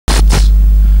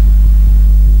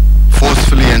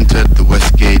entered the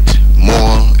Westgate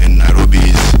Mall in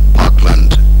Nairobi's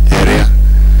Parkland area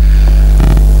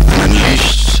and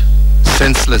unleashed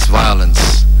senseless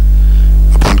violence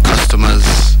upon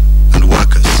customers and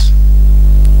workers.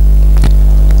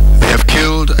 They have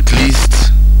killed at least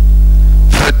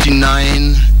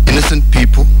 39 innocent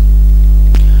people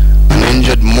and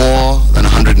injured more than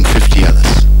 150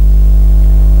 others.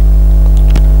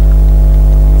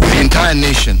 With the entire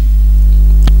nation,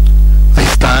 I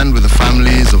stand with the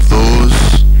families of those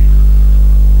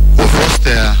who have lost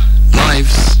their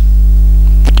lives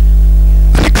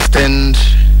and extend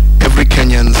every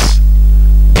Kenyan's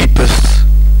deepest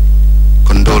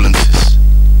condolences.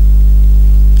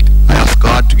 I ask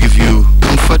God to give you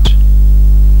comfort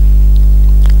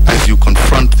as you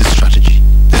confront this tragedy.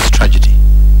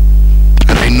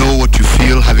 And I know what you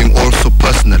feel, having also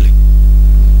personally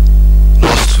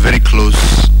lost very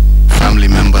close family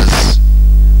members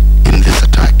in this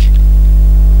attack.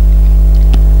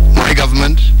 My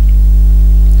government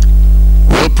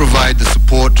will provide the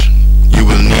support you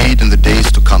will need in the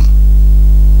days to come.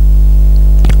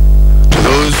 To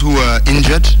those who are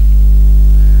injured,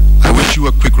 I wish you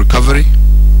a quick recovery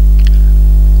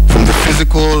from the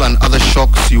physical and other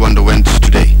shocks you underwent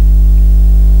today.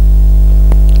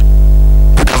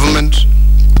 The government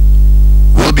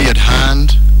will be at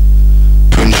hand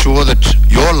to ensure that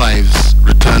your lives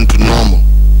return to normal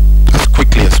as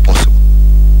quickly as possible.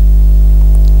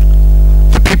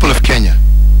 The people of Kenya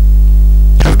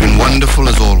have been wonderful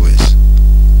as always.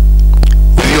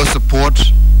 With your support,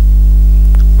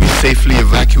 we safely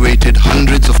evacuated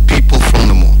hundreds of people from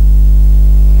the mall.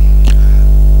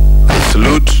 I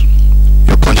salute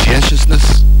your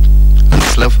conscientiousness and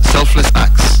selfless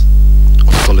acts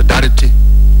of solidarity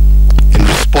in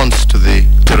response to the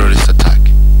terrorist attack.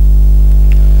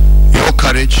 Your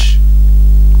courage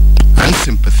and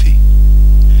sympathy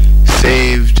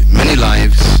saved many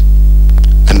lives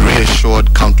and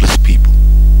reassured countless people.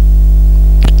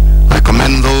 I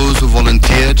commend those who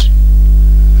volunteered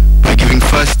by giving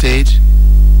first aid,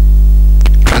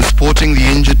 transporting the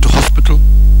injured to hospital,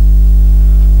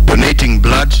 donating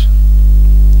blood,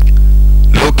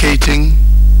 locating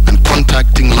and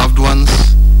contacting loved ones,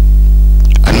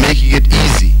 and making it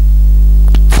easy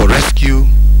for rescue,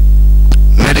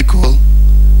 medical,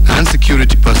 and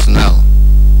security personnel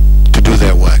to do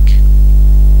their work.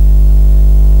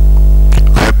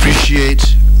 I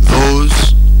appreciate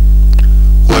those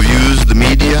who have used the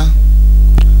media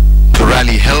to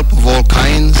rally help of all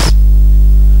kinds,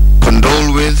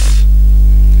 condole with,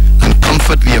 and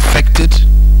comfort the affected,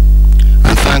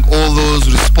 and thank all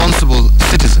those responsible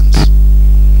citizens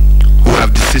who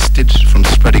have desisted from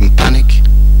spreading panic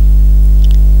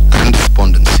and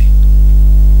despondency.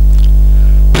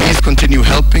 Please continue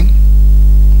helping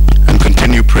and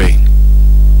continue praying.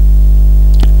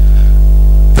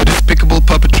 The despicable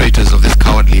perpetrators of this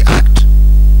cowardly act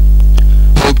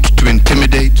hoped to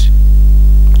intimidate,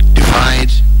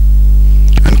 divide,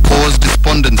 and cause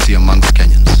despondency amongst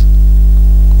Kenyans.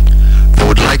 They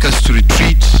would like us to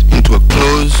retreat into a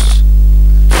closed,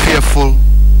 fearful,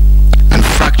 and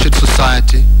fractured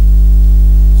society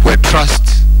where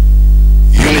trust,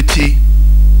 unity,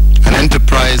 and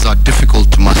enterprise are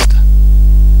difficult to muster.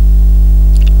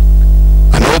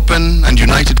 An open and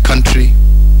united country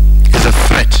is a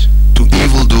threat to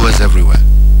evildoers everywhere.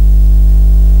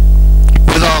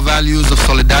 With our values of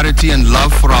solidarity and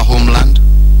love for our homeland,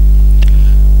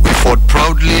 we fought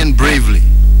proudly and bravely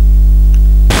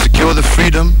to secure the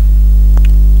freedom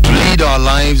to lead our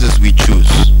lives as we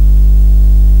choose.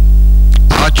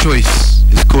 Our choice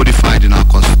is codified in our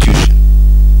Constitution.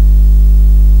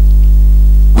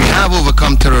 We have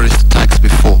overcome terrorist attacks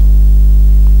before.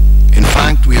 In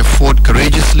fact, we have fought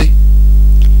courageously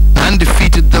and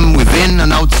defeated them within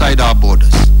and outside our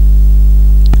borders.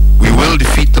 We will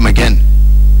defeat them again.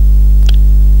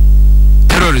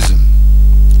 Terrorism,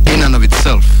 in and of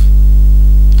itself,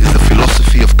 is the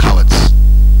philosophy of cowards.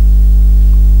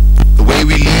 The way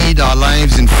we lead our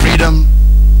lives in freedom,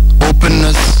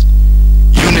 openness,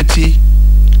 unity,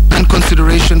 and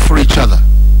consideration for each other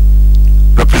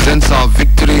represents our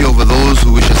victory over those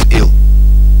who wish us ill.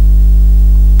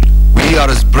 We are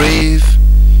as brave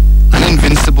and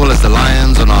invincible as the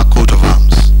lions on our coat of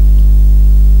arms.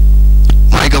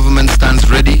 My government stands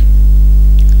ready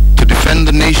to defend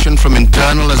the nation from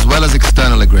internal as well as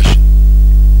external aggression.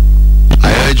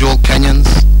 I urge all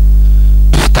Kenyans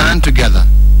to stand together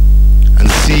and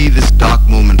see this dark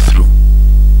moment through.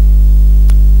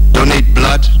 Donate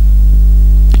blood,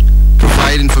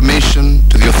 provide information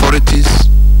to the authorities,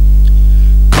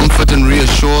 comfort and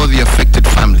reassure the affected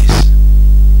families.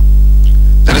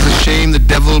 Let us shame the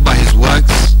devil by his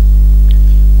works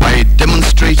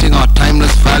demonstrating our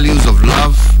timeless values of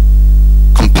love,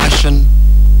 compassion,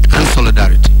 and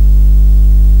solidarity.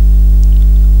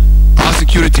 Our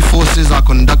security forces are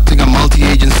conducting a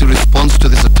multi-agency response to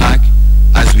this attack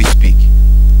as we speak,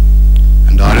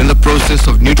 and are in the process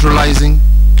of neutralizing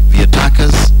the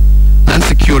attackers and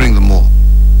securing the mall.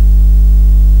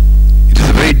 It is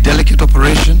a very delicate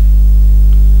operation,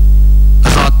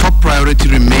 as our top priority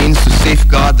remains to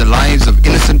safeguard the lives of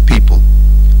innocent people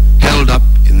held up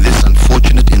in this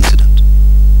unfortunate incident.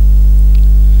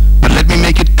 But let me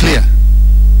make it clear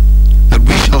that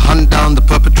we shall hunt down the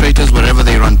perpetrators wherever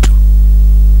they run to.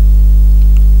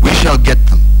 We shall get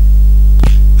them,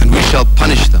 and we shall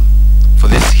punish them for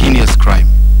this heinous crime.